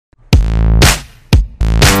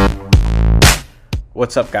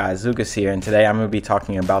What's up, guys? Lucas here, and today I'm going to be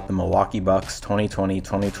talking about the Milwaukee Bucks 2020-2021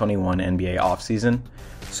 NBA offseason.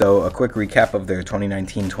 So, a quick recap of their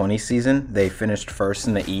 2019-20 season. They finished first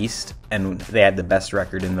in the East, and they had the best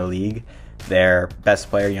record in the league. Their best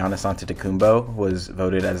player, Giannis Antetokounmpo, was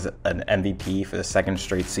voted as an MVP for the second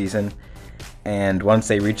straight season. And once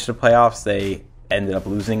they reached the playoffs, they ended up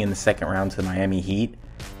losing in the second round to the Miami Heat.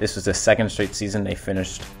 This was the second straight season they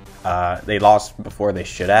finished. They lost before they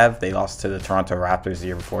should have. They lost to the Toronto Raptors the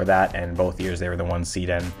year before that, and both years they were the 1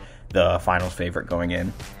 seed and the finals favorite going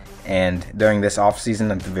in. And during this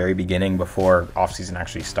offseason, at the very beginning, before offseason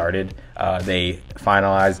actually started, they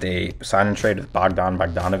finalized a sign and trade with Bogdan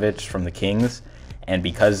Bogdanovic from the Kings. And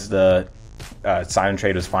because the sign and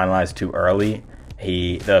trade was finalized too early,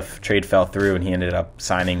 the trade fell through, and he ended up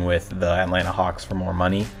signing with the Atlanta Hawks for more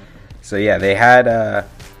money. So yeah, they had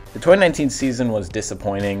the 2019 season was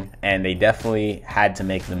disappointing, and they definitely had to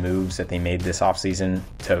make the moves that they made this offseason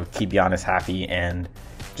to keep Giannis happy, and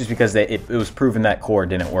just because it was proven that core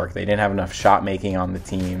didn't work. They didn't have enough shot making on the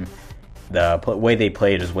team. The way they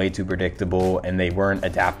played was way too predictable, and they weren't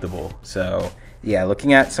adaptable. So yeah,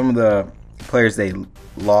 looking at some of the players they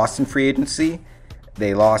lost in free agency,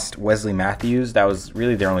 they lost Wesley Matthews. That was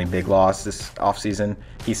really their only big loss this offseason.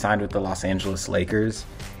 He signed with the Los Angeles Lakers.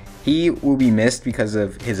 He will be missed because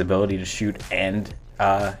of his ability to shoot and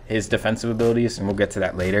his defensive abilities, and we'll get to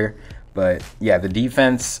that later. But yeah, the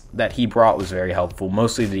defense that he brought was very helpful.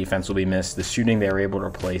 Mostly the defense will be missed. The shooting, they were able to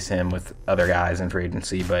replace him with other guys in free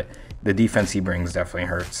agency, but the defense he brings definitely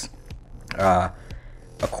hurts.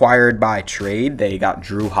 Acquired by trade, they got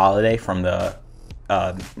Drew Holiday from the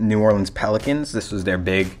New Orleans Pelicans. This was their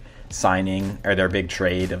big signing, or their big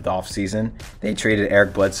trade of the offseason. They traded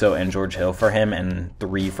Eric Bledsoe and George Hill for him, and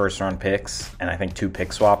 3 first-round picks, and I think 2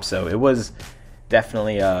 pick swaps. So it was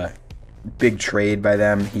definitely a big trade by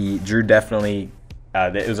them. Drew definitely,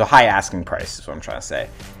 it was a high asking price, is what I'm trying to say,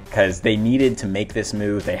 because they needed to make this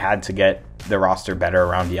move. They had to get the roster better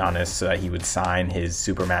around Giannis so that he would sign his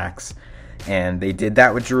Supermax, and they did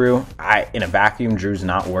that with Drew. In a vacuum, Drew's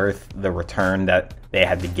not worth the return that they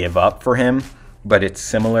had to give up for him. But it's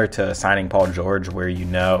similar to signing Paul George, where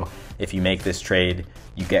if you make this trade,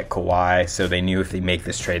 you get Kawhi. So they knew if they make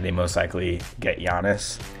this trade, they most likely get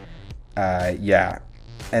Giannis. Yeah.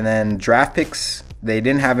 And then draft picks, they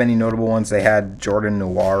didn't have any notable ones. They had Jordan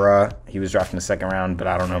Nwora. He was drafted in the second round, but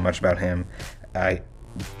I don't know much about him.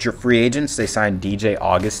 Free agents, they signed DJ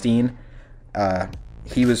Augustine.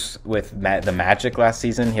 He was with the Magic last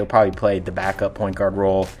season. He'll probably play the backup point guard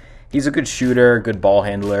role. He's a good shooter, good ball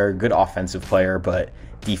handler, good offensive player, but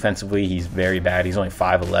defensively he's very bad. He's only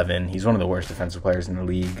 5'11". He's one of the worst defensive players in the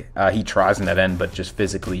league. He tries in that end, but just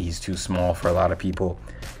physically he's too small for a lot of people.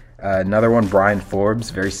 Another one, Brian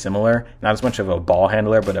Forbes, very similar. Not as much of a ball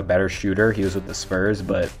handler, but a better shooter. He was with the Spurs,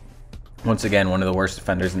 but once again, one of the worst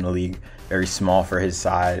defenders in the league. Very small for his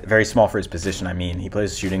size, very small for his position, I mean. He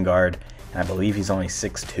plays shooting guard, and I believe he's only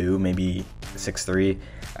 6'2", maybe 6'3".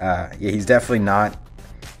 Yeah, he's definitely not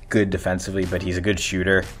good defensively, but he's a good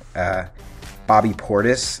shooter. Bobby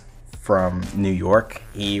Portis from New York,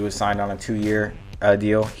 he was signed on a 2-year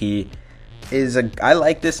deal. I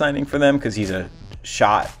like this signing for them because he's a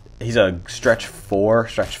stretch 4,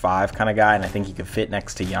 stretch 5 kind of guy, and I think he could fit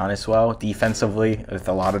next to Giannis well defensively with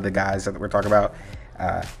a lot of the guys that we're talking about.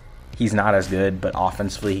 He's not as good, but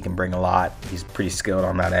offensively he can bring a lot. He's pretty skilled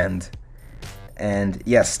on that end. And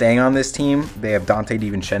yeah, staying on this team, they have Dante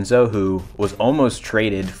DiVincenzo, who was almost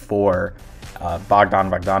traded for Bogdan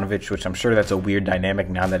Bogdanovic, which I'm sure that's a weird dynamic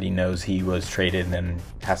now that he knows he was traded and then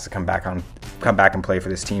has to come back and play for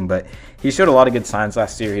this team. But he showed a lot of good signs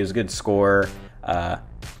last year. He was a good scorer,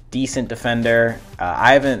 decent defender.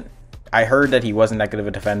 I heard that he wasn't that good of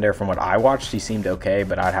a defender. From what I watched, he seemed okay,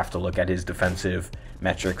 but I'd have to look at his defensive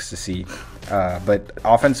metrics to see. But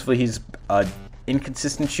offensively, he's a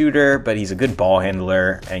inconsistent shooter, but he's a good ball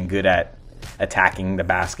handler and good at attacking the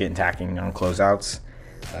basket and attacking on closeouts.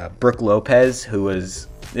 Brook Lopez, who's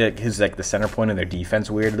like the center point of their defense,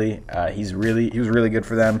 weirdly. He was really good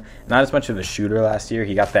for them. Not as much of a shooter last year.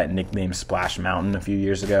 He got that nickname Splash Mountain a few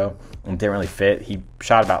years ago and didn't really fit. He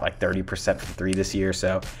shot about like 30% from 3 this year,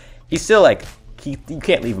 so he's still like, you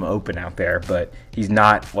can't leave him open out there, but he's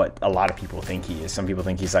not what a lot of people think he is. Some people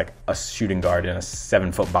think he's like a shooting guard in a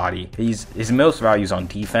 7-foot body. His most value is on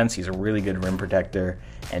defense. He's a really good rim protector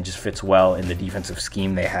and just fits well in the defensive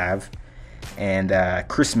scheme they have. And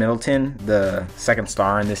Chris Middleton, the second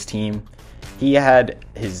star on this team, he had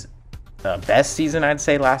his best season, I'd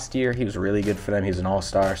say, last year. He was really good for them. He was an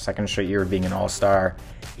all-star, second straight year of being an all-star.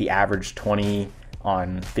 He averaged 20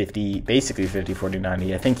 on 50, basically 50, 40,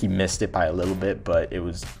 90. I think he missed it by a little bit, but it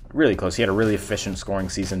was really close. He had a really efficient scoring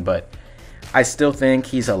season, but I still think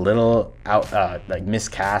he's a little like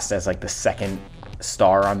miscast as like the second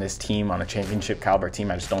star on this team, on a championship caliber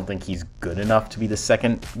team. I just don't think he's good enough to be the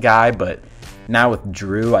second guy. But now with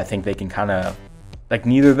Drew, I think they can kind of, like,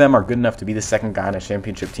 neither of them are good enough to be the second guy on a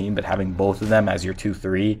championship team, but having both of them as your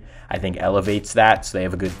 2-3, I think elevates that. So they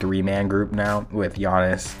have a good 3-man group now with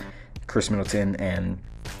Giannis, Chris Middleton, and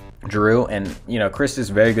Drew. And, you know, Chris is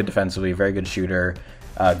very good defensively, very good shooter,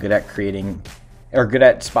 good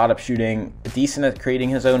at spot-up shooting, decent at creating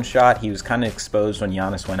his own shot. He was kind of exposed when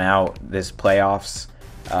Giannis went out this playoffs,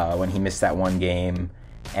 when he missed that one game,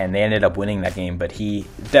 and they ended up winning that game. But he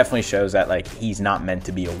definitely shows that, like, he's not meant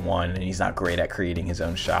to be a one, and he's not great at creating his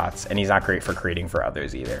own shots, and he's not great for creating for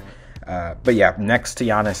others either. But yeah, next to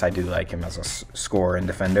Giannis, I do like him as a scorer and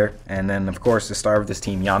defender. And then, of course, the star of this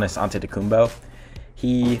team, Giannis Antetokounmpo.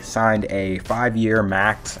 He signed a 5-year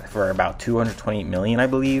max for about $228 million, I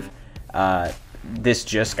believe. This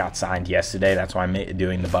just got signed yesterday. That's why I'm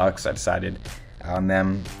doing the Bucks. I decided on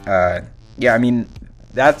them. Yeah, I mean,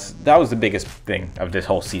 that was the biggest thing of this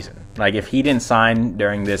whole season. Like, if he didn't sign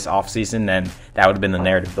during this offseason, then that would have been the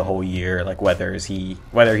narrative the whole year. Like, whether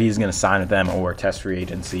he's going to sign with them or test free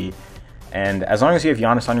agency. And as long as you have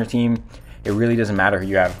Giannis on your team, it really doesn't matter who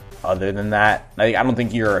you have other than that. Like, I don't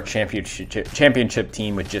think you're a championship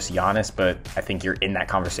team with just Giannis, but I think you're in that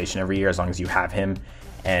conversation every year as long as you have him.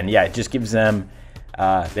 And yeah, it just gives them,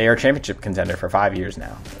 they are a championship contender for 5 years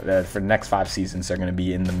now. For the next 5 seasons, they're going to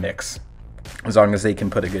be in the mix as long as they can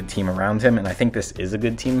put a good team around him. And I think this is a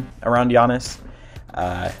good team around Giannis.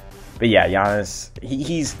 But yeah, Giannis,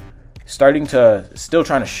 he's starting to still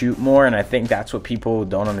trying to shoot more, and I think that's what people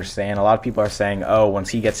don't understand. A lot of people are saying, oh, once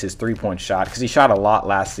he gets his 3-point shot, because he shot a lot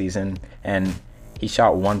last season, and he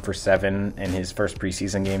shot 1 for 7 in his first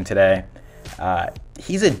preseason game today.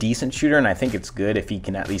 He's a decent shooter, and I think it's good if he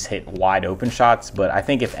can at least hit wide open shots, but I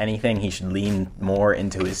think if anything, he should lean more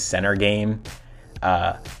into his center game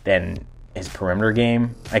than his perimeter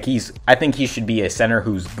game. Like, I think he should be a center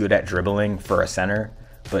who's good at dribbling for a center,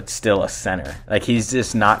 but still a center. Like, he's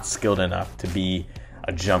just not skilled enough to be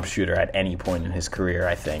a jump shooter at any point in his career,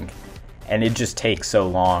 I think. And it just takes so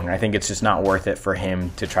long. I think it's just not worth it for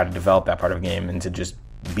him to try to develop that part of the game and to just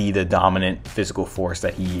be the dominant physical force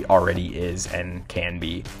that he already is and can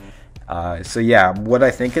be. So yeah, what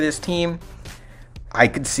I think of this team, I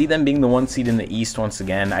could see them being the 1 seed in the East once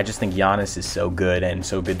again. I just think Giannis is so good and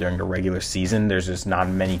so good during the regular season. There's just not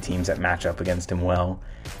many teams that match up against him well.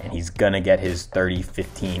 And he's going to get his 30,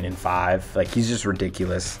 15, and 5. Like, he's just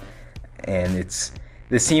ridiculous. And it's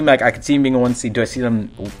this team, like, I could see him being a 1 seed. Do I see them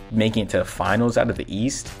making it to the finals out of the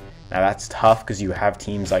East? Now, that's tough because you have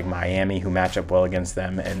teams like Miami who match up well against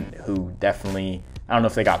them and who definitely, I don't know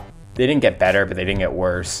if they didn't get better, but they didn't get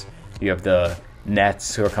worse. You have the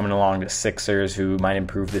Nets who are coming along, the Sixers who might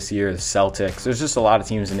improve this year, the Celtics. There's just a lot of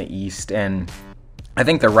teams in the East, and I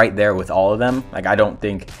think they're right there with all of them. Like, I don't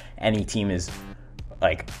think any team is,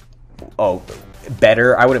 like,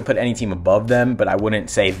 better. I wouldn't put any team above them, but I wouldn't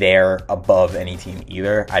say they're above any team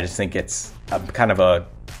either. I just think it's going to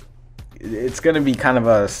be kind of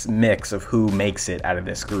a mix of who makes it out of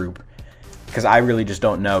this group, because I really just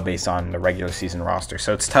don't know based on the regular season roster.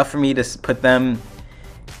 So it's tough for me to put them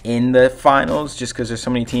in the finals just because there's so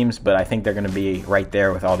many teams, but I think they're going to be right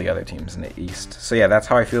there with all the other teams in the East. So yeah, that's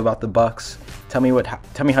how I feel about the Bucks. Tell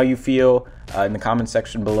me how you feel in the comment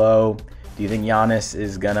section below. Do you think Giannis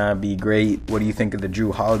is going to be great? What do you think of the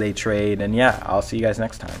Drew Holiday trade? And yeah, I'll see you guys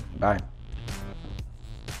next time. Bye.